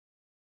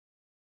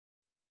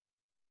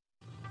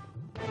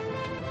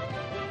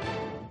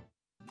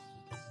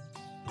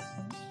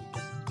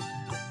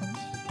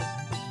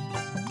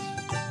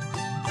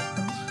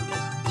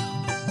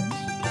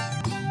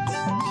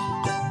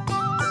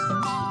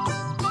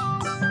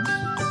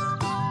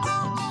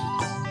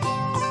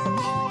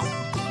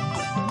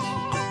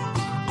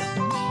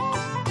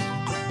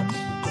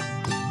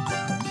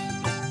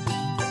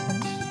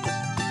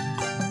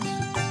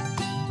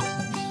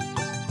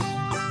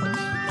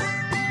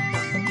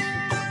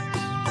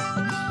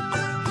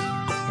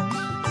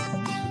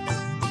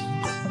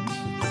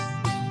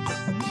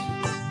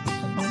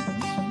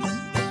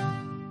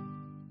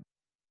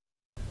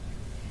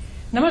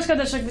નમસ્કાર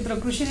દર્શક મિત્રો,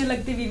 કૃષિને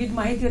લગતી વિવિધ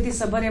માહિતીઓથી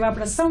સભર એવા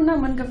આપણા સૌના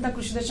મનગમતા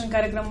કૃષિ દર્શન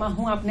કાર્યક્રમમાં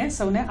હું આપને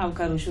સૌને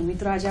આવકારું છું.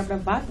 મિત્રો, આજે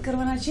આપણે વાત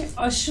કરવાના છે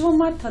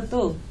અશ્વમાં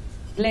થતો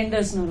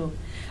ગ્લેન્ડર્સનો રોગ.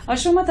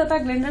 અશ્વમાં થતા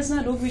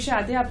ગ્લેન્ડર્સના રોગ વિશે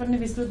આજે આપણને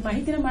વિસ્તૃત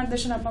માહિતી અને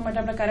માર્ગદર્શન આપવા માટે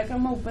આપણા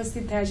કાર્યક્રમમાં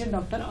ઉપસ્થિત થયા છે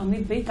ડોક્ટર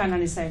અમિતભાઈ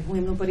કાનાણી સાહેબ. હું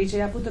એમનો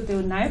પરિચય આપું તો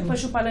તેઓ નાયબ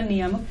પશુપાલન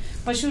નિયામક,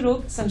 પશુ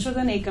રોગ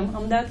સંશોધન એકમ,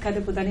 અમદાવાદ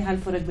ખાતે પોતાની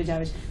હાલ ફરજ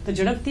બજાવે છે. તો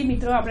ઝડપથી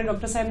મિત્રો આપણે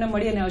ડોક્ટર સાહેબને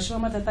મળી અને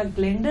અશ્વમાં થતા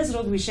ગ્લેન્ડર્સ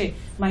રોગ વિશે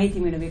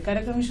માહિતી મેળવીએ.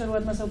 કાર્યક્રમની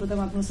શરૂઆતમાં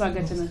સૌપ્રથમ આપનું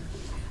સ્વાગત છે.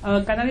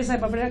 કાનાણી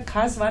સાહેબ, આપણે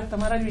ખાસ વાત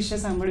તમારા જ વિશે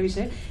સાંભળવી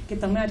છે કે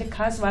તમે આજે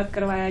ખાસ વાત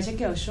કરવા આવ્યા છે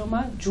કે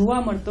અશ્વમાં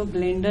જોવા મળતો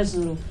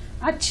ગ્લેન્ડર્સનો રોગ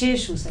આ છે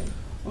શું સાહેબ?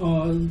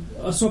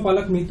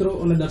 અશ્વપાલક મિત્રો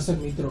અને દર્શક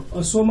મિત્રો,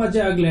 અશ્વમાં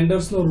જે આ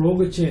ગ્લેન્ડર્સનો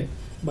રોગ છે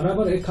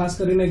બરાબર, એ ખાસ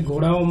કરીને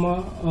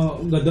ઘોડાઓમાં,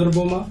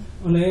 ગદર્ભોમાં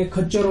અને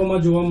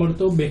ખચ્ચરોમાં જોવા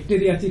મળતો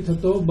બેક્ટેરિયાથી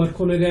થતો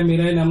બર્ખોલેરિયા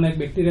મિરાઈ નામના એક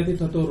બેક્ટેરિયાથી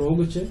થતો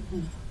રોગ છે.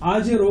 આ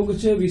જે રોગ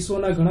છે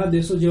વિશ્વના ઘણા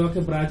દેશો જેવા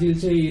કે બ્રાઝિલ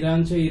છે,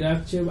 ઈરાન છે,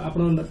 ઈરાક છે,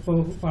 આપણો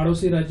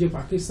પાડોશી રાજ્ય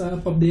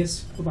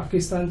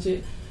પાકિસ્તાન છે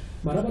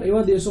બરાબર,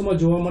 એવા દેશોમાં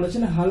જોવા મળે છે.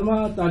 અને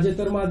હાલમાં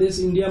તાજેતરમાં દેશ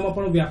ઇન્ડિયામાં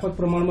પણ વ્યાપક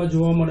પ્રમાણમાં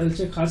જોવા મળેલ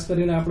છે. ખાસ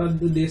કરીને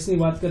આપણા દેશની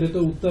વાત કરીએ તો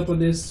ઉત્તર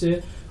પ્રદેશ છે,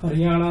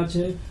 હરિયાણા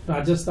છે,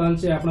 રાજસ્થાન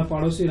છે, આપણા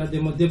પાડોશી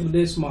રાજ્ય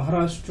મધ્યપ્રદેશ,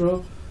 મહારાષ્ટ્ર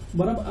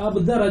બરાબર, આ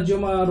બધા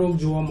રાજ્યોમાં આ રોગ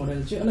જોવા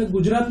મળેલ છે. અને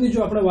ગુજરાતની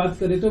જો આપણે વાત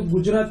કરીએ તો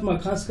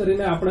ગુજરાતમાં ખાસ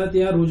કરીને આપણા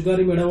ત્યાં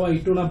રોજગારી મેળવવા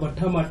ઈંટોના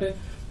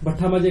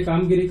ભઠ્ઠામાં જે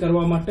કામગીરી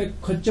કરવા માટે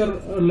ખચ્ચર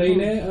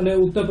લઈને અને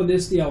ઉત્તર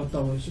પ્રદેશથી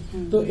આવતા હોય છે.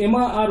 તો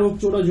એમાં આ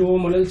રોગચાળો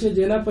જોવા મળેલ છે,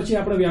 જેના પછી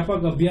આપણે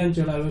વ્યાપક અભિયાન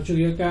ચલાવ્યો છે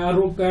કે આ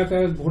રોગ કયા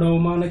કયા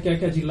ઘોડાઓમાં અને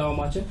કયા કયા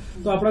જિલ્લાઓમાં છે.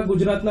 તો આપણા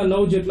ગુજરાતના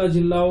 9 જેટલા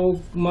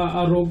જિલ્લાઓમાં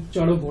આ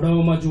રોગચાળો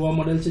ઘોડાઓમાં જોવા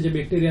મળેલ છે, જે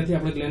બેક્ટેરિયાથી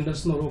આપણે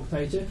ગ્લેન્ડર્સનો રોગ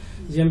થાય છે.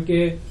 જેમ કે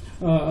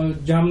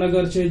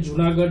જામનગર છે,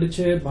 જુનાગઢ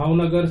છે,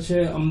 ભાવનગર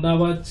છે,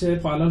 અમદાવાદ છે,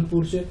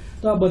 પાલનપુર છે.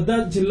 તો આ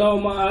બધા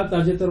જિલ્લાઓમાં આ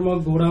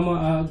તાજેતરમાં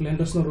ઘોડામાં આ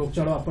ગ્લેન્ડર્સનો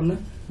રોગચાળો આપણને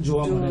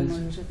જોવા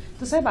મળે છે.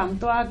 તો સાહેબ, આમ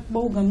તો આ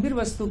બહુ ગંભીર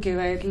વસ્તુ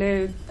કહેવાય, એટલે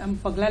આમ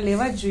પગલાં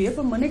લેવા જ જોઈએ.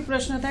 પણ મને એક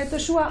પ્રશ્ન થાય, તો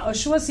શું આ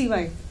અશ્વ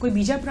સિવાય કોઈ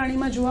બીજા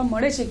પ્રાણીમાં જોવા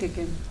મળે છે કે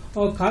કેમ?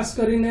 ખાસ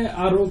કરીને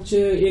આ રોગ છે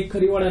એક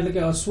ખરીવાળા એટલે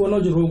કે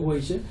અશ્વનો જ રોગ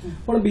હોય છે,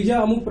 પણ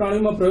બીજા અમુક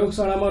પ્રાણીમાં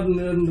પ્રયોગશાળામાં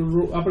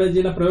આપણે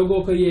જેના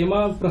પ્રયોગો કહીએ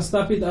એમાં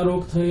પ્રસ્થાપિત આ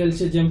રોગ થયેલ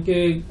છે. જેમ કે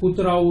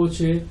કૂતરાઓ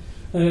છે,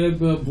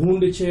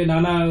 ભૂંડ છે,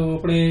 નાના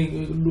આપણે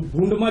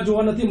ભૂંડમાં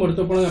જોવા નથી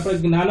મળતો પણ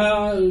આપણે નાના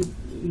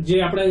જે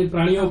આપણે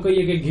પ્રાણીઓ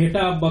કહીએ કે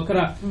ઘેટા,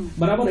 બકરા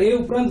બરાબર, એ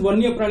ઉપરાંત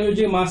વન્ય પ્રાણીઓ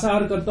જે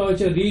માંસાહાર કરતા હોય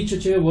છે, રીંછ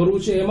છે, વરુ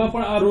છે, એમાં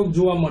પણ આ રોગ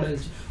જોવા મળેલ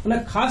છે. અને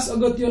ખાસ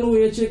અગત્યનું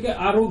એ છે કે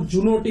આ રોગ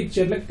ઝૂનોટિક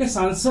છે, એટલે કે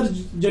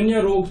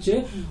સાંસર્જન્ય રોગ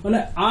છે. અને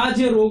આ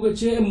જે રોગ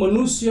છે એ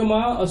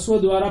મનુષ્યમાં અશ્વ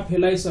દ્વારા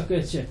ફેલાઈ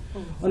શકે છે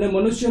અને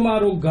મનુષ્યમાં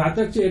આ રોગ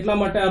ઘાતક છે. એટલા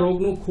માટે આ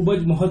રોગનું ખૂબ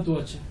જ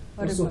મહત્વ છે.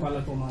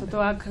 તો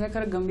આ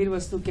ખરેખર ગંભીર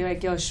વસ્તુ કહેવાય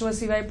કે અશ્વ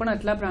સિવાય પણ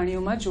આટલા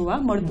પ્રાણીઓમાં જોવા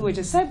મળતું હોય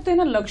છે. સાહેબ, તો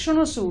એના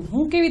લક્ષણો શું?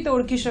 હું કેવી રીતે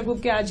ઓળખી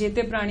શકું કે આ જે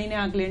તે પ્રાણીને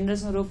આ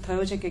ગ્લેન્ડર્સનો રોગ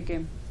થયો છે કે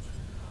કેમ?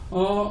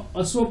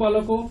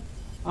 અશ્વપાલકો,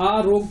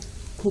 આ રોગ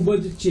ખૂબ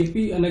જ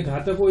ચેપી અને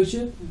ઘાતક હોય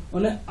છે.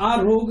 અને આ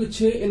રોગ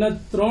છે એના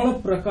 3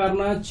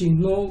 પ્રકારના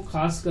ચિહ્નો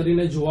ખાસ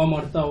કરીને જોવા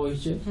મળતા હોય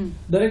છે.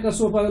 દરેક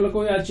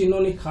અશ્વપાલકોએ આ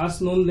ચિહ્નોની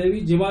ખાસ નોંધ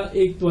લેવી. જેમાં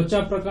એક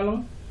ત્વચા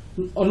પ્રકારનો,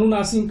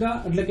 અનુનાસિકા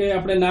એટલે કે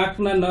આપણે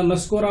નાકના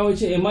નસકોરા હોય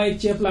છે એમાં એક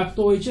ચેપ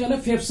લાગતો હોય છે, અને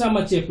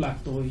ફેફસામાં ચેપ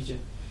લાગતો હોય છે.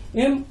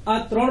 એમ આ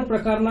 3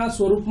 પ્રકારના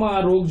સ્વરૂપમાં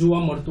આ રોગ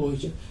જોવા મળતો હોય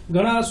છે.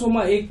 ઘણા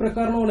અશ્વમાં 1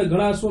 પ્રકારનો અને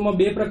ઘણા અશ્વમાં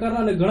 2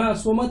 પ્રકારના અને ઘણા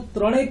અશ્વમાં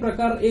 3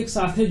 પ્રકાર એક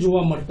સાથે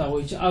જોવા મળતા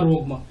હોય છે આ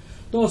રોગમાં.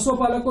 તો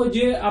અશ્વપાલકો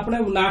જે આપણે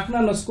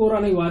નાકના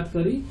નસકોરાની વાત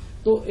કરી,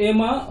 તો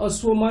એમાં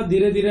અશ્વમાં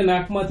ધીરે ધીરે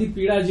નાકમાંથી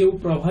પીળા જેવું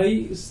પ્રવાહી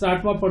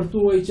સ્ટાર્ટમાં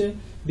પડતું હોય છે.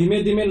 ધીમે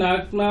ધીમે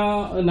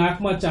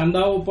નાકમાં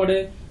ચાંદાઓ પડે,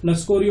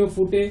 નસકોરીઓ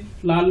ફૂટે,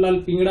 લાલ લાલ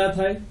પીંગળા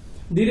થાય.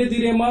 ધીરે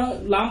ધીરે એમાં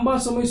લાંબા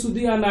સમય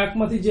સુધી આ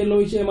નાકમાંથી જે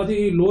લોહી છે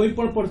એમાંથી લોહી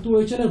પણ પડતું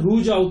હોય છે અને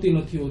રૂજ આવતી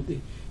નથી હોતી.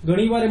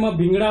 ઘણીવાર એમાં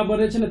ભીંગડા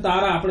ભરે છે ને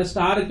તારા, આપણે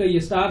સ્ટાર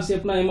કહીએ, સ્ટાર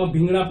શેપના એમાં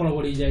ભીંગડા પણ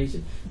વળી જાય છે.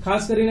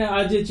 ખાસ કરીને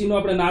આ જે ચિહ્નો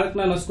આપણે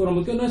નાકના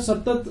નસકોરામાં કે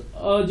સતત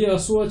જે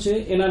અશ્વ છે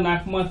એના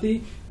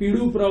નાકમાંથી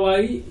પીળું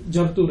પ્રવાહી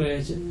જરતું રહે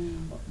છે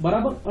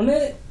બરાબર. અને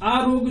આ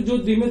રોગ જો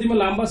ધીમે ધીમે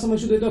લાંબા સમય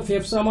સુધી તો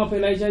ફેફસામાં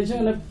ફેલાઈ જાય છે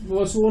અને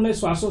પશુઓને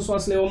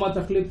શ્વાસોશ્વાસ લેવામાં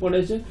તકલીફ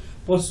પડે છે.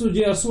 પશુ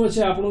જે અશ્વ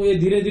છે આપણું એ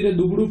ધીરે ધીરે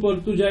દુબળું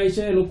પડતું જાય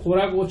છે, એનો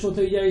ખોરાક ઓછો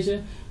થઈ જાય છે,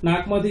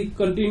 નાકમાંથી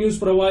કન્ટિન્યુઅસ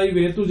પ્રવાહી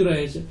વહેતું જ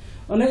રહે છે.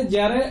 અને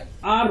જ્યારે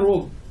આ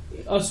રોગ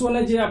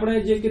અશ્વને જે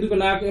આપણે જે કીધું કે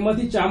નાક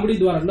એમાંથી ચામડી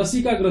દ્વારા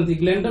લસિકા ગ્રંથિ,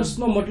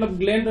 ગ્લેન્ડર્સનો મતલબ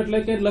ગ્લેન્ડ એટલે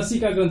કે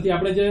લસિકા ગ્રંથિ,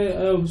 આપણે જે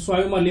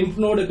સ્વાયુમાં લિમ્ફ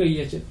નોડ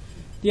કહીએ છીએ,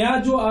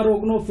 ત્યાં જો આ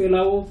રોગનો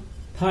ફેલાવો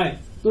થાય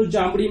તો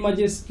ચામડીમાં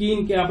જે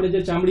સ્કિન કે આપણે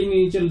જે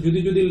ચામડીની નીચે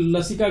જુદી જુદી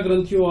લસિકા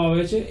ગ્રંથિઓ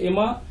આવે છે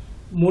એમાં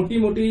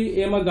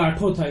મોટી એમાં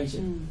ગાંઠો થાય છે.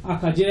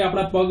 આખા જે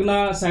આપણા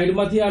પગના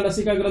સાઈડમાંથી આ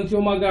લસિકા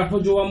ગ્રંથિઓમાં ગાંઠો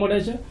જોવા મળે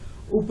છે.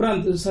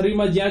 ઉપરાંત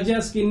શરીરમાં જ્યાં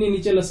જ્યાં સ્કિનની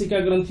નીચે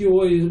લસિકા ગ્રંથિઓ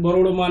હોય,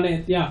 બરોડમાં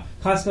ને ત્યાં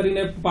ખાસ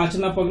કરીને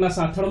પાછળના પગના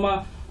સાથળમાં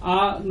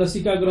આ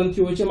લસિકા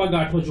ગ્રંથિઓ હોય છે, એમાં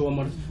ગાંઠો જોવા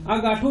મળે છે. આ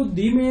ગાંઠો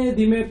ધીમે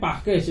ધીમે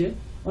પાકે છે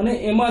અને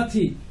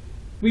એમાંથી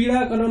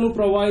પીળા કલરનું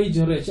પ્રવાહી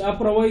ઝરે છે. આ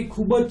પ્રવાહી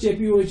ખૂબ જ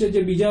ચેપી હોય છે,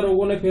 જે બીજા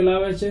રોગોને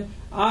ફેલાવે છે.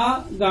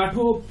 આ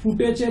ગાંઠો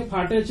ફૂટે છે,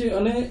 ફાટે છે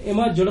અને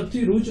એમાં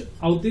ઝડપથી રૂજ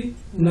આવતી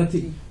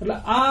નથી. એટલે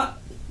આ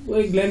તો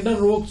એ ગ્લેન્ડર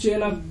રોગ છે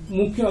એના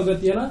મુખ્ય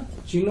અગત્યના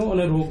ચિહ્નો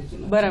અને રોગ છે.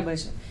 બરાબર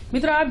છે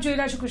મિત્રો, આપ જોઈ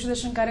રહ્યા છો કૃષિ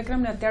દર્શન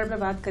કાર્યક્રમ ને અત્યારે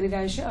આપણે વાત કરી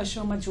રહ્યા છીએ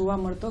અશ્વમાં જોવા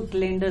મળતો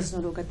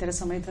ગ્લેન્ડર્સનો રોગ. અત્યારે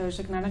સમય થયો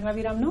છે નાનકડા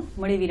વિરામનો.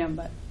 મળી વિરામ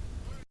બાદ.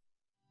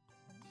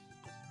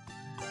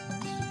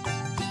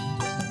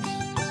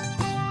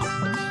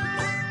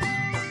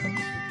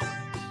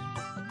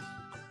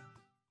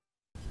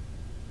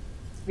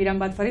 વિરામ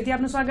બાદ ફરીથી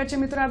આપનું સ્વાગત છે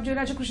મિત્રો. આપ જોઈ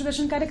રહ્યા છો કૃષિ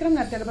દર્શન કાર્યક્રમ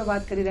ને અત્યારે આપણે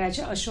વાત કરી રહ્યા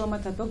છીએ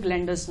અશ્વમાં થતો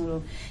ગ્લેન્ડર્સનો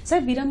રોગ.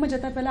 સાહેબ, વિરામમાં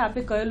જતા પહેલા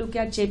આપણે કહેલું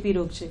કે આ ચેપી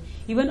રોગ છે.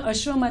 ઇવન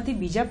અશ્વમાંથી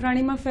બીજા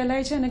પ્રાણીમાં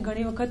ફેલાય છે અને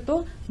ઘણી વખત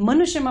તો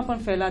મનુષ્યમાં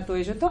પણ ફેલાતો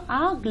હોય છે. તો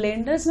આ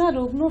ગ્લેન્ડર્સના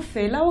રોગનો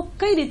ફેલાવો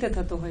કઈ રીતે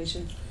થતો હોય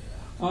છે?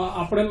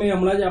 મેં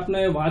હમણાં જ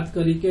આપને વાત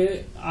કરી કે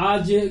આ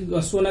જે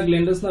અશ્વના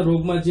ગ્લેન્ડર્સના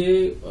રોગમાં જે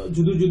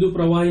જુદું જુદું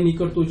પ્રવાહી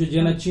નીકળતું છે,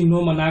 જેના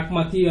ચિહ્નોમાં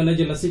નાકમાંથી અને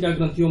જે લસિકા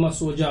ગ્રંથિઓમાં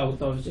સોજા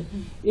આવતા હોય છે,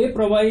 એ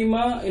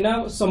પ્રવાહીમાં એના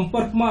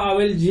સંપર્કમાં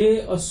આવેલ જે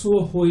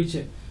અશ્વ હોય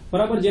છે,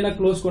 બરાબર, જેના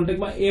ક્લોઝ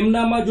કોન્ટેક્ટમાં,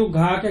 એમનામાં જો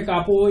ઘા કે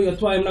કાપો હોય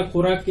અથવા એમના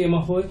ખોરાક કે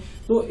એમાં હોય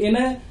તો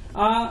એને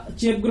આ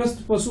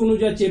ચેપગ્રસ્ત પશુનું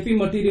જે ચેપી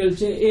મટીરિયલ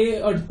છે એ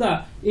અડતા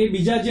એ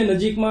બીજા જે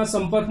નજીકમાં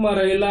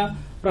સંપર્કમાં રહેલા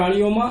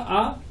પ્રાણીઓમાં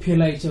આ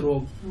ફેલાય છે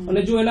રોગ.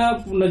 અને જો એના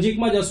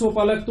નજીકમાં જ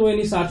અશ્વપાલક તો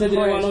એની સાથે જ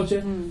રહેવાનો છે,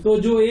 તો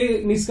જો એ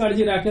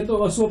નિષ્કાળજી રાખે તો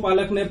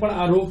અશ્વપાલકને પણ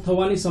આ રોગ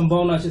થવાની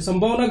સંભાવના છે.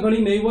 સંભાવના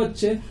ઘણી નહીવત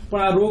છે,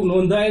 પણ આ રોગ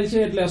નોંધાયેલ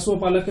છે એટલે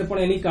અશ્વપાલકે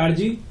પણ એની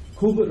કાળજી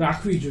ખૂબ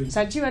રાખવી જોઈએ.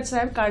 સાચી વાત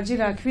સાહેબ,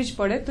 કાળજી રાખવી જ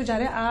પડે. તો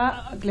જયારે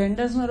આ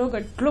ગ્લેન્ડર્સનો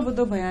રોગ એટલો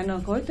બધો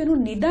ભયાનક હોય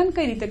તેનું નિદાન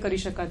કઈ રીતે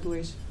કરી શકાતું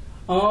હોય છે?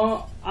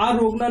 આ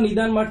રોગના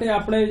નિદાન માટે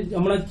આપણે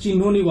હમણાં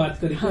ચિહ્નોની વાત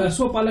કરી કે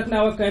અશ્વપાલકને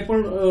આવા કઈ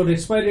પણ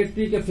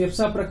રેસ્પિરેટરી કે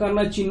ફેફસા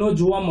પ્રકારના ચિહ્નો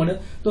જોવા મળે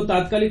તો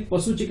તાત્કાલિક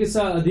પશુ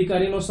ચિકિત્સા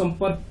અધિકારીનો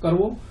સંપર્ક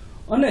કરવો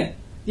અને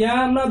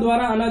ત્યાંના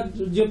દ્વારા આના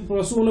જે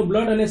પશુઓનું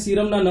બ્લડ અને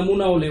સિરમના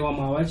નમૂનાઓ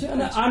લેવામાં આવે છે.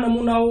 અને આ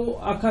નમૂનાઓ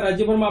આખા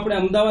રાજ્યભરમાં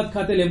આપણે અમદાવાદ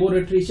ખાતે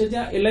લેબોરેટરી છે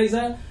જ્યાં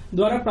એલાઇઝા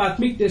દ્વારા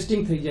પ્રાથમિક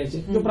ટેસ્ટિંગ થઈ જાય છે.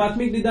 જો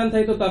પ્રાથમિક નિદાન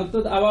થાય તો તરત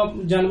જ આવા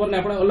જાનવરને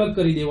આપણે અલગ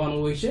કરી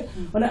દેવાનું હોય છે.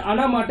 અને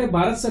આના માટે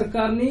ભારત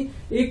સરકારની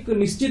એક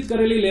નિશ્ચિત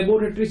કરેલી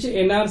લેબોરેટરી છે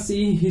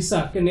NRC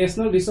હિસાર કે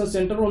national research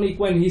centre on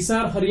ઇક્વાઇન,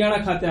 Hisar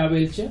Haryana ખાતે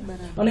આવેલ છે.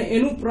 અને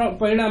એનું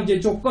પરિણામ જે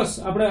ચોક્કસ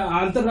આપણે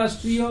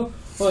આંતરરાષ્ટ્રીય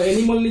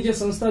એનિમલની જે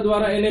સંસ્થા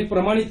દ્વારા એને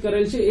પ્રમાણિત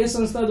કરેલ છે એ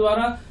સંસ્થા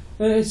દ્વારા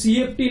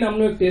CFT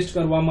નામનો એક ટેસ્ટ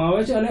કરવામાં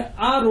આવે છે અને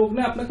આ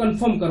રોગને આપણે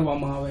કન્ફર્મ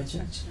કરવામાં આવે છે.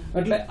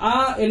 એટલે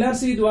આ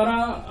NRC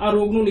દ્વારા આ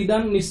રોગનું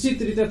નિદાન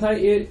નિશ્ચિત રીતે થાય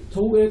એ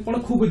થવું એ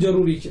પણ ખૂબ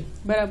જરૂરી છે.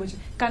 બરાબર છે.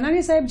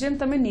 કાનાણી સાહેબ, જેમ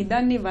તમે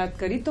નિદાનની વાત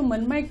કરી તો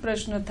મનમાં એક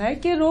પ્રશ્ન થાય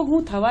કે રોગ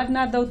હું થવા જ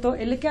ના દઉં તો,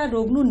 એટલે કે આ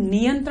રોગનું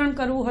નિયંત્રણ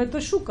કરવું હોય તો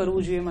શું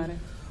કરવું જોઈએ મારે?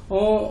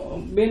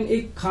 બેન,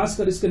 એક ખાસ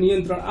કરીશ કે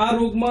નિયંત્રણ, આ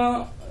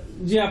રોગમાં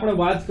જે આપણે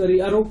વાત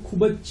કરી, આ રોગ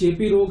ખૂબ જ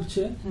ચેપી રોગ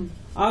છે.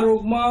 આ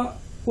રોગમાં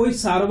કોઈ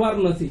સારવાર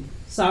નથી.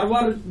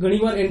 સારવાર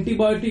ઘણીવાર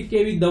એન્ટીબાયોટિક કે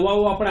એવી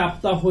દવાઓ આપણે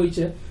આપતા હોય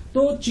છે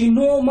તો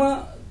ચિહ્નોમાં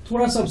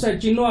થોડા સબસાઇડ,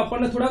 ચિહ્નો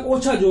આપણને થોડાક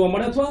ઓછા જોવા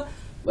મળે અથવા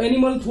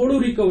એનિમલ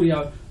થોડું રિકવરી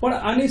આવે,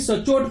 પણ આની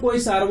સચોટ કોઈ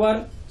સારવાર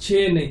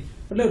છે નહીં.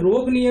 એટલે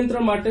રોગ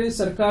નિયંત્રણ માટે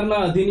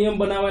સરકારના અધિનિયમ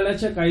બનાવેલા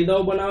છે,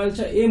 કાયદાઓ બનાવેલા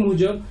છે. એ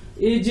મુજબ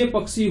એ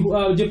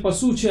જે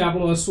પશુ છે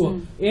આપણું અશ્વ,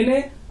 એને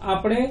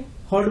આપણે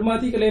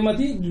હર્ડમાંથી કે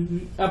એમાંથી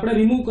આપણે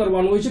રિમૂવ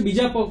કરવાનું હોય છે,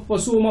 બીજા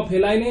પશુઓમાં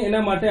ફેલાઈને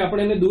એના માટે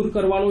આપણે એને દૂર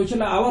કરવાનું હોય છે.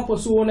 એટલે આવા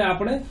પશુઓને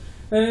આપણે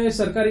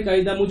સરકારી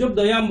કાયદા મુજબ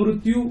દયા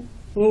મૃત્યુ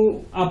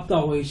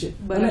આપતા હોય છે.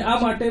 અને આ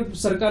માટે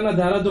સરકારના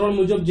ધારાધોરણ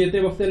મુજબ જે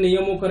તે વખતે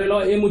નિયમો કરેલા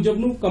હોય એ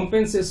મુજબનું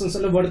કમ્પેન્સેશન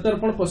એટલે વળતર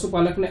પણ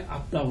પશુપાલકને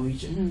આપતા હોય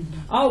છે.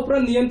 આ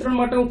ઉપરાંત નિયંત્રણ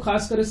માટે હું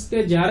ખાસ કરીશ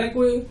કે જ્યારે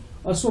કોઈ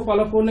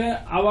અશ્વપાલકોને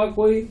આવા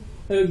કોઈ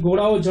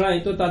ઘોડાઓ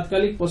જણાય તો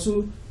તાત્કાલિક પશુ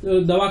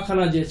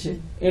દવાખાના જે છે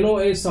એનો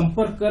એ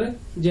સંપર્ક કરે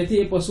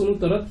જેથી એ પશુનું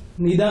તરત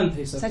નિદાન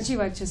થઈ શકે. સાચી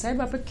વાત છે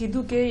સાહેબ, આપણે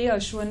કીધું કે એ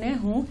અશ્વને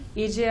હું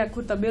એ જે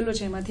આખું તબેલો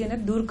છે એમાંથી એને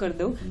દૂર કરી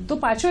દઉં તો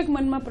પાછો એક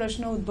મનમાં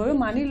પ્રશ્ન ઉદ્ભવ્યો,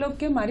 માની લો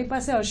કે મારી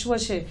પાસે અશ્વ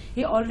છે,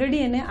 એ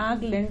ઓલરેડી એને આ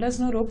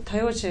ગ્લેન્ડર્સનો રોગ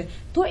થયો છે,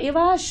 તો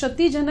એવા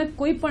ક્ષતિજનક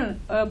કોઈ પણ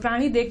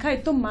પ્રાણી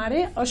દેખાય તો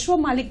મારે અશ્વ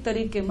માલિક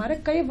તરીકે મારે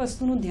કઈ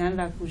વસ્તુનું ધ્યાન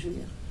રાખવું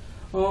જોઈએ?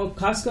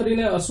 ખાસ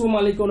કરીને અશ્વ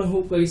માલિકોને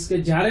હું કહીશ કે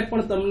જ્યારે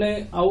પણ તમને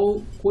આવો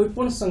કોઈ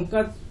પણ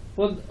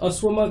શંકાસ્પદ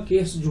અશ્વમાં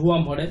કેસ જોવા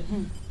મળે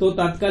તો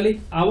તાત્કાલિક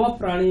આવા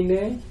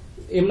પ્રાણીને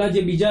એમના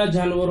જે બીજા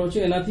જાનવરો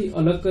છે એનાથી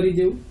અલગ કરી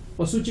દેવું,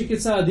 પશુ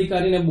ચિકિત્સા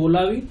અધિકારીને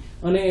બોલાવી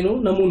અને એનો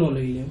નમૂનો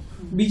લઈ લેવો.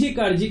 બીજી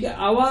કાળજી કે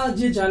આવા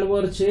જે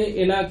જાનવર છે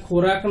એના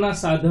ખોરાકના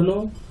સાધનો,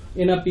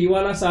 એના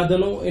પીવાના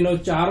સાધનો, એનો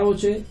ચારો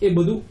છે એ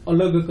બધું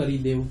અલગ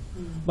કરી દેવું.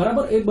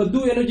 બરાબર, એ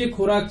બધું એનો જે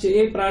ખોરાક છે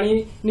એ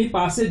પ્રાણીની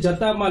પાસે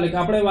જતા માલિક,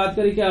 આપણે વાત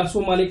કરી કે અશ્વ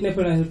માલિકને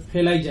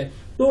ફેલાઈ જાય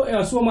તો એ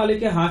અશ્વ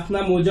માલિકે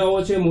હાથના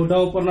મોજાઓ છે, મોઢા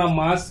ઉપરના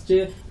માસ્ક છે,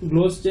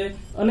 ગ્લોવ્સ છે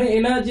અને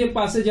એના જે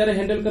પાસે જયારે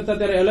હેન્ડલ કરતા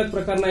ત્યારે અલગ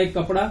પ્રકારના એક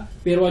કપડા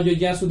પહેરવા જોઈએ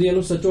જ્યાં સુધી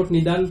એનું સચોટ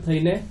નિદાન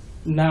થઈને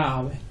ના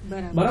આવે.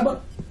 બરાબર,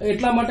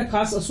 એટલા માટે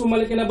ખાસ અશ્વ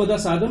માલિક એના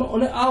બધા સાધનો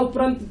અને આ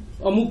ઉપરાંત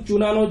અમુક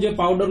ચૂનાનો જે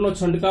પાવડરનો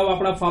છંટકાવ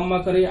આપણા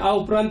ફાર્મમાં કરીએ, આ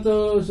ઉપરાંત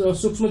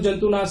સૂક્ષ્મ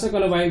જંતુનાશક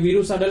અને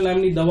વિરુસાડલ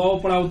નામની દવાઓ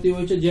પણ આવતી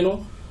હોય છે જેનો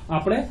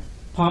આપણે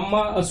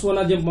ફાર્મમાં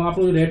અશ્વના જે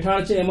આપણું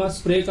રહેઠાણ છે એમાં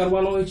સ્પ્રે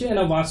કરવાનો હોય છે,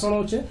 એના વાસણો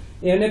છે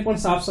એને પણ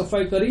સાફ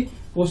સફાઈ કરી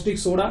પૌષ્ટિક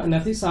સોડા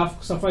એનાથી સાફ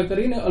સફાઈ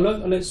કરીને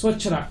અલગ અને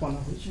સ્વચ્છ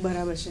રાખવાના હોય છે.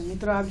 બરાબર છે.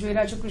 મિત્રો, આપ જોઈ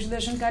રહ્યા છો કૃષિ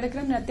દર્શન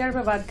કાર્યક્રમ ને અત્યારે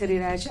આપણે વાત કરી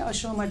રહ્યા છે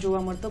અશ્વમાં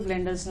જોવા મળતો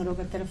ગ્લેન્ડર્સનો રોગ.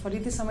 અત્યારે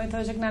ફરીથી સમય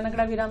થયો છે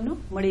નાનકડા વિરામનો.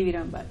 મળી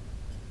વિરામ બાદ.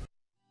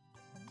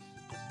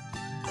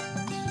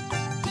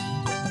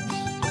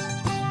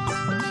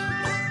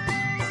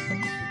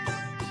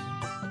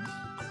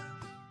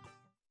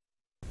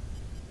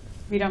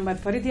 વિરામ બાદ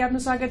ફરીથી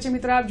આપનું સ્વાગત છે.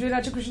 મિત્રો, આપ જોઈ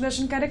રહ્યા છો કૃષિ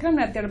દર્શન કાર્યક્રમ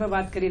ને અત્યારે આપણે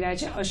વાત કરી રહ્યા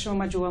છે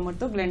અશ્વમાં જોવા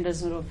મળતો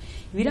ગ્લેન્ડર્સનો રોગ.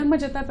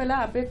 વિરામમાં જતા પહેલા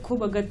આપણે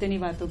ખૂબ અગત્યની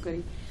વાતો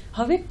કરી.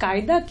 હવે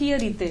કાયદાકીય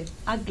રીતે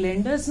આ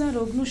ગ્લેન્ડર્સના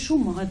રોગનું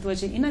શું મહત્વ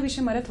છે એના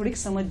વિશે મારે થોડીક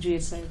સમજ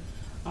જોઈએ સાહેબ.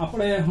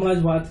 આપણે હમણાં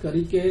જ વાત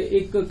કરી કે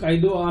એક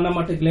કાયદો આના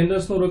માટે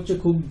ગ્લેન્ડર્સનો રોગ છે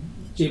ખૂબ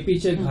ચેપી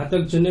છે,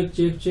 ઘાતકજનક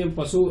ચેપ છે,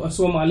 પશુ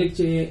અશ્વ માલિક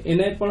છે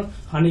એને પણ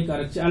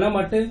હાનિકારક છે. આના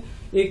માટે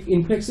એક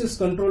infectious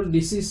control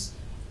disease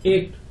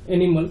act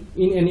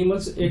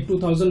animals act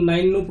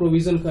 2009 નું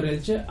પ્રોવિઝન કરેલ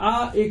છે.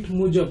 આ એક્ટ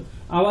મુજબ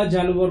આવા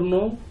જાનવરનો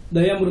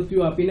દયા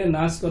મૃત્યુ આપીને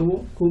નાશ કરવો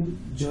ખૂબ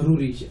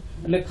જરૂરી છે.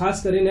 એટલે ખાસ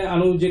કરીને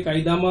આનું જે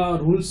કાયદામાં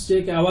રૂલ્સ છે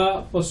કે આવા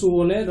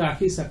પશુઓને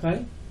રાખી શકાય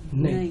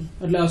નહીં.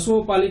 એટલે અશ્વ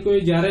પાલિકોએ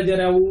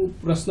જ્યારે આવું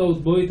પ્રશ્ન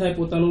ઉદ્ભવી થાય,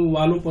 પોતાનું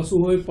વાલું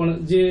પશુ હોય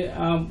પણ જે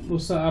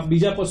આ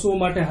બીજા પશુઓ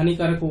માટે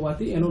હાનિકારક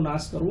હોવાથી એનો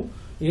નાશ કરવો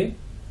એ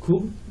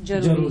ખૂબ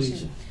જરૂરી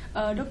છે.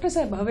 ડોક્ટર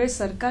સાહેબ, હવે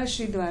સરકાર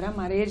શ્રી દ્વારા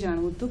મારે એ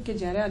જાણવું હતું કે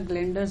જ્યારે આ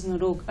ગ્લેન્ડર્સનો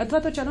રોગ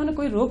અથવા તો ચલો ને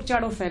કોઈ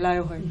રોગચાળો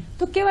ફેલાયો હોય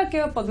તો કેવા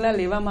કેવા પગલાં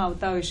લેવામાં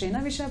આવતા હોય છે,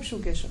 એના વિશે આપ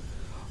શું કહેશો?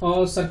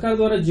 સરકાર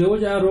દ્વારા જેવો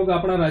જ આ રોગ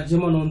આપણા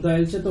રાજ્યમાં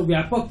નોંધાયેલ છે તો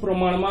વ્યાપક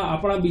પ્રમાણમાં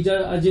આપણા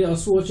બીજા જે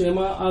અશ્વો છે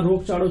એમાં આ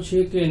રોગચાળો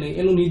છે કે નહીં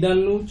એનું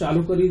નિદાનનું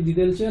ચાલુ કરી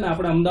દીધેલ છે. અને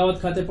આપણે અમદાવાદ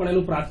ખાતે પણ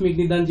એનું પ્રાથમિક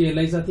નિદાન જે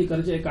એલઆઈસાથી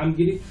કરે છે એ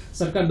કામગીરી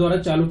સરકાર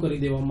દ્વારા ચાલુ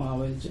કરી દેવામાં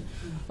આવેલ છે.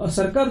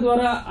 સરકાર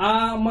દ્વારા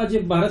આમાં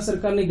જે ભારત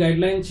સરકારની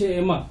ગાઈડલાઈન છે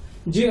એમાં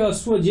જે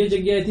અશ્વ જે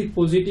જગ્યાએથી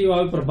પોઝિટિવ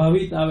આવે,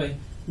 પ્રભાવિત આવે,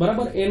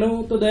 બરાબર, એનો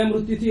તો દયા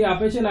મૃત્યુથી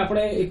આપે છે ને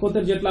આપણે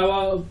 71 જેટલા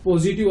આવા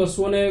પોઝિટિવ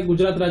અશ્વોને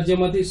ગુજરાત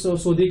રાજ્યમાંથી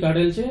શોધી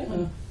કાઢેલ છે,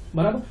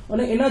 બરાબર.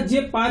 અને એના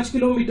જે 5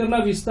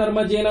 કિલોમીટરના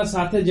વિસ્તારમાં જે એના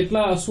સાથે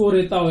જેટલા અશ્વો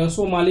રહેતા હોય,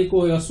 અશ્વ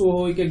માલિકો હોય, અશ્વો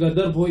હોય કે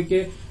ગધર્ભ હોય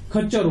કે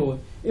ખચ્ચર હોય,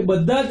 એ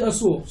બધા જ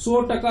અશ્વો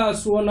 100%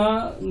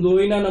 અશ્વોના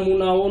લોહીના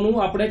નમૂનાઓનું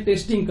આપણે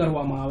ટેસ્ટિંગ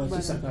કરવામાં આવે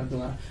છે સરકાર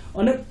દ્વારા.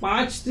 અને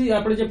 5 થી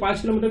આપણે જે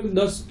 5 કિલોમીટર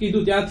 10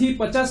 કીધું ત્યાંથી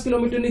 50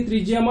 કિલોમીટરની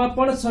ત્રિજ્યામાં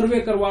પણ સર્વે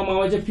કરવામાં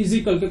આવે છે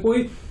ફિઝિકલ કે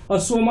કોઈ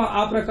અશ્વમાં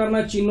આ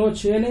પ્રકારના ચિહ્નો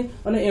છે નહીં,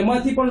 અને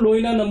એમાંથી પણ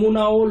લોહીના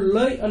નમૂનાઓ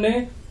લઈ અને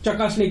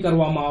ચકાસણી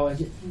કરવામાં આવે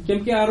છે.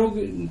 કેમ કે આ રોગ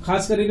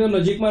ખાસ કરીને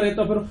નજીકમાં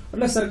રહેતા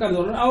એટલે સરકાર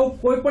દ્વારા આવો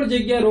કોઈ પણ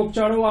જગ્યાએ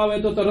રોગચાળો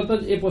આવે તો તરત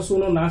જ એ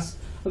પશુનો નાશ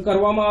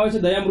કરવામાં આવે છે,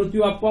 દયા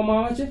મૃત્યુ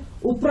આપવામાં આવે છે.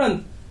 ઉપરાંત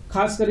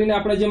ખાસ કરીને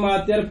આપણે જેમાં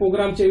અત્યારે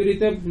પ્રોગ્રામ છે એવી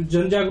રીતે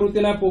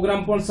જનજાગૃતિના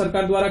પ્રોગ્રામ પણ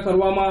સરકાર દ્વારા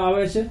કરવામાં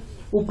આવે છે.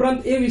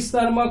 ઉપરાંત એ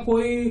વિસ્તારમાં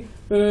કોઈ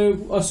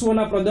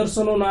અશ્વના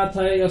પ્રદર્શનો ના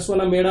થાય,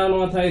 અશ્વના મેળા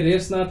ના થાય,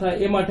 રેસ ના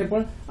થાય એ માટે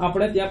પણ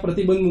આપણે ત્યાં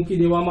પ્રતિબંધ મૂકી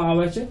દેવામાં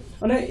આવે છે.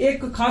 અને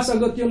એક ખાસ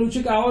અગત્યનું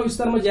છે કે આવા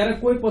વિસ્તારમાં જ્યારે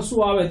કોઈ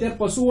પશુ આવે ત્યારે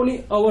પશુઓની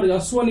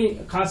અશ્વની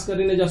ખાસ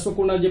કરીને જે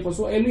અશ્વકુળના જે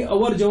પશુઓ એમની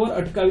અવર જવર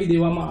અટકાવી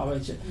દેવામાં આવે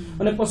છે.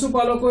 અને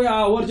પશુપાલકોએ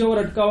આ અવર જવર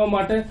અટકાવવા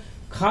માટે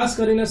ખાસ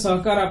કરીને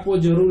સહકાર આપવો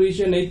જરૂરી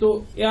છે, નહીં તો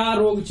આ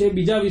રોગ છે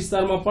બીજા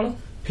વિસ્તારમાં પણ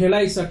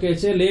ફેલાઈ શકે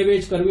છે. લે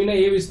વેચ કરવીને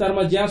એ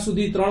વિસ્તારમાં જ્યાં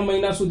સુધી 3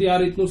 મહિના સુધી આ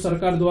રીતનું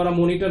સરકાર દ્વારા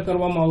મોનિટર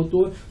કરવામાં આવતું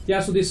હોય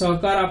ત્યાં સુધી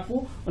સહકાર આપવો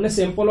અને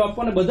સેમ્પલો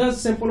આપવા. અને બધા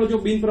સેમ્પલો જો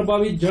બિન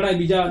પ્રભાવિત જણાય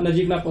બીજા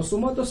નજીકના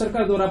પશુમાં તો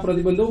સરકાર દ્વારા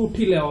પ્રતિબંધો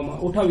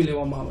ઉઠાવી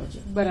લેવામાં આવે છે.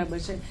 બરાબર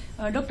છે.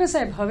 ડોક્ટર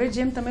સાહેબ, હવે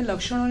જેમ તમે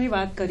લક્ષણોની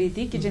વાત કરી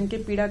હતી કે જેમ કે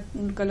પીળા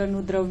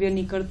કલરનું દ્રવ્ય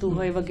નીકળતું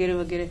હોય વગેરે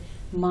વગેરે,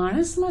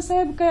 માણસમાં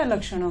સાહેબ કયા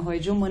લક્ષણો હોય?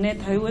 જો મને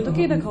થયું હોય તો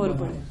કેવી રીતે ખબર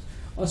પડે?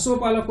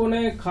 અશ્વપાલકોને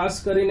ખાસ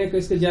કરીને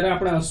કહીશ કે જ્યારે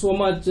આપણે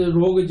અશ્વમાં જ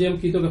રોગ જેમ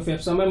કીધો કે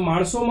ફેફસામાં,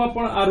 માણસોમાં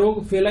પણ આ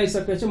રોગ ફેલાઈ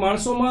શકે છે.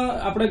 માણસોમાં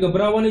આપણે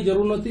ગભરાવાની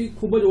જરૂર નથી,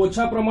 ખૂબ જ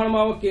ઓછા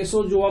પ્રમાણમાં આવા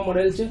કેસો જોવા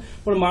મળેલ છે.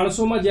 પણ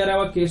માણસોમાં જ્યારે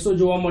આવા કેસો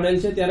જોવા મળેલ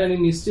છે ત્યારે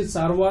એની નિશ્ચિત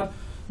સારવાર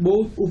બહુ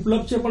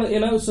ઉપલબ્ધ છે પણ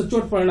એના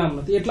સચોટ પરિણામ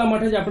નથી. એટલા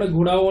માટે જ આપણે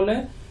ઘોડાઓને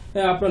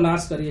આપણે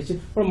નાશ કરીએ છીએ.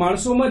 પણ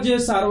માણસોમાં જે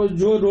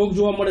રોગ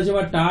જોવા મળે છે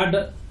એવા ટાઢ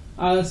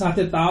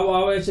સાથે તાવ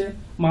આવે છે,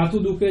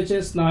 માથું દુખે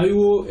છે,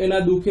 સ્નાયુઓ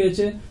એના દુખે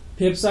છે,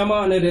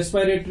 ફેફસામાં અને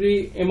રેસ્પિરેટરી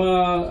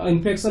એમાં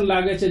ઇન્ફેક્શન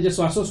લાગે છે, જે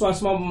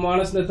શ્વાસોશ્વાસમાં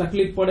માણસને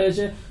તકલીફ પડે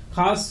છે.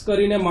 ખાસ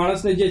કરીને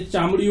માણસને જે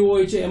ચામડીઓ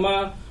હોય છે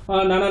એમાં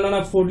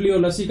નાના ફોડલીઓ,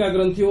 લસિકા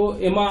ગ્રંથિઓ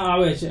એમાં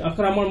આવે છે,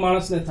 અકરામણ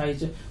માણસને થાય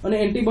છે. અને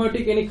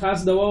એન્ટીબાયોટિક એની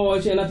ખાસ દવાઓ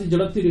હોય છે, એનાથી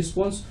ઝડપથી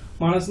રિસ્પોન્સ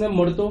માણસને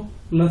મળતો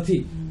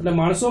નથી. એટલે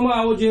માણસોમાં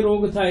આવો જે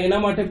રોગ થાય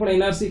એના માટે પણ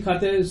એનઆરસી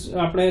ખાતે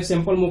આપણે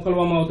સેમ્પલ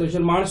મોકલવામાં આવતો હોય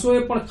છે.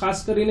 માણસોએ પણ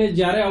ખાસ કરીને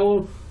જ્યારે આવો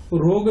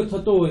રોગ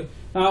થતો હોય,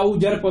 આવું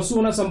જયારે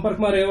પશુઓના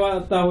સંપર્કમાં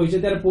રહેતા હોય છે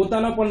ત્યારે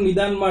પોતાના પણ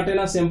નિદાન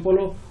માટેના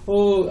સેમ્પલો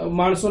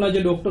માણસોના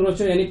જે ડોક્ટરો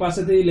છે એની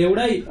પાસેથી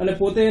લેવડાવી અને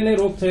પોતે એને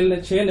રોગ થયેલ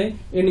છે ને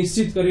એ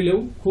નિશ્ચિત કરી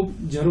લેવું ખૂબ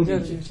જરૂરી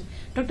છે.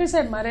 ડોક્ટર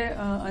સાહેબ, મારે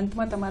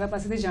અંતમાં તમારા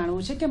પાસેથી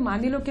જાણવું છે કે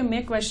માની લો કે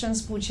મેં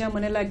ક્વેશ્ચન્સ પૂછ્યા,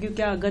 મને લાગ્યું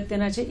કે આ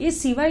અગત્યના છે, એ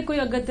સિવાય કોઈ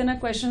અગત્યના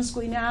ક્વેશ્ચન્સ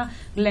કોઈને આ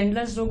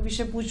ગ્લેન્ડર્સ રોગ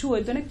વિશે પૂછવું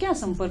હોય તો એને ક્યાં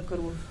સંપર્ક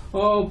કરવો?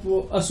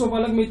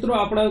 અશ્વપાલક મિત્રો,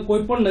 આપણા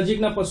કોઈ પણ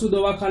નજીકના પશુ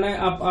દવાખાને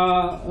આપ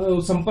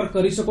સંપર્ક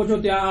કરી શકો છો.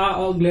 ત્યાં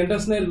આ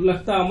ગ્લેન્ડર્સને લગતા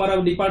લગતા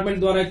અમારા ડિપાર્ટમેન્ટ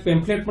દ્વારા એક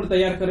પેમ્ફલેટ પણ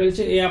તૈયાર કરેલ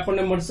છે, એ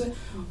આપણને મળશે.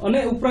 અને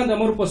ઉપરાંત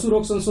અમારું પશુ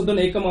રોગ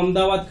સંશોધન એકમ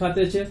અમદાવાદ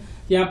ખાતે છે,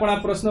 ત્યાં પણ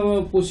આ પ્રશ્ન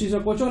પૂછી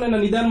શકો છો. અને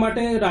એના નિદાન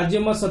માટે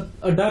રાજ્યમાં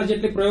 18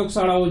 જેટલી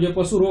પ્રયોગશાળાઓ છે,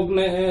 પશુ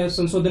રોગને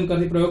સંશોધન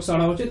કરતી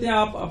પ્રયોગશાળાઓ છે,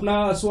 ત્યાં આપ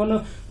આપના અશ્વને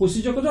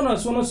પૂછી શકો છો અને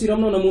અશ્વનો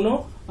સિરમનો નમૂનો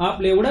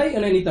આપ લેવડાવી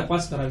અને એની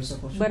તપાસ કરાવી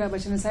શકો છો. બરાબર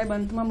છે. સાહેબ,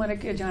 અંતમાં મારે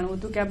જાણવું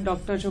હતું કે આપ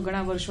ડોક્ટર છો,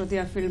 ઘણા વર્ષોથી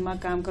આ ફિલ્ડમાં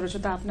કામ કરો છો,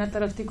 તો આપના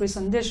તરફથી કોઈ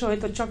સંદેશો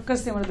હોય તો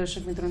ચોક્કસથી અમારા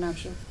દર્શક મિત્રોને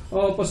આપશો.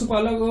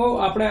 પશુપાલકો,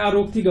 આપણે આ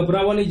રોગથી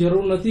ગભરાવાની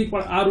જરૂર નથી,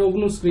 પણ આ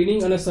રોગનું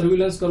સ્ક્રીનિંગ અને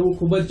સર્વેલન્સ કરવું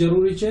ખૂબ જ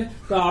જરૂરી છે.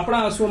 તો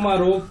આપણા અશ્વમાં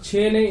રોગ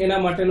છે નહીં એના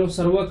માટેનો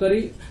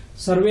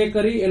સર્વે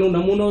કરી એનો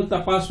નમૂનો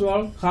તપાસવા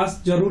ખાસ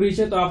જરૂરી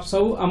છે. તો આપ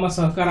સૌ આમાં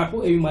સહકાર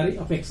આપો એવી મારી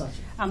અપેક્ષા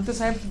છે. આમ તો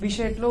સાહેબ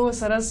વિષય એટલો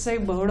સરસ છે,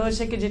 બહોળો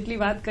છે કે જેટલી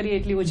વાત કરીએ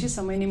એટલી ઓછી,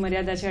 સમયની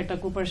મર્યાદા છે,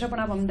 અટકવું પડશે.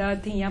 પણ આપ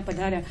અમદાવાદથી અહીંયા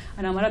પધાર્યા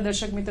અને અમારા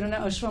દર્શક મિત્રોને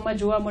અશ્વમાં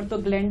જોવા મળતો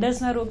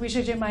ગ્લેન્ડર્સના રોગ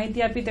વિશે જે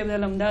માહિતી આપી તે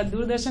બદલ અમદાવાદ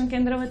દૂરદર્શન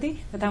કેન્દ્ર વતી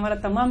તથા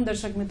અમારા તમામ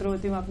દર્શક મિત્રો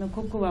વતી હું આપનો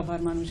ખૂબ ખૂબ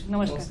આભાર માનું છું.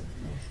 નમસ્કાર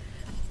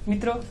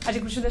મિત્રો. આજે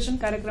કૃષિ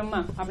દર્શન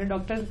કાર્યક્રમમાં આપણે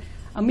ડોક્ટર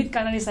અમિત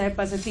કાનાણી સાહેબ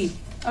પાસેથી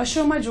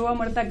અશ્વમાં જોવા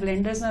મળતા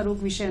ગ્લેન્ડર્સના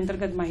રોગ વિશે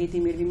અંતર્ગત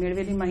માહિતી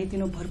મેળવેલી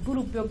માહિતીનો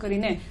ભરપૂર ઉપયોગ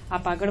કરીને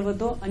આપ આગળ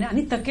વધો અને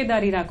આની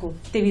તકેદારી રાખો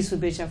તેવી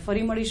શુભેચ્છા.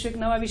 ફરી મળીશું એક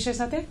નવા વિષય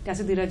સાથે. ત્યાં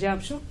સુધી રજા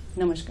આપશો.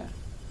 નમસ્કાર.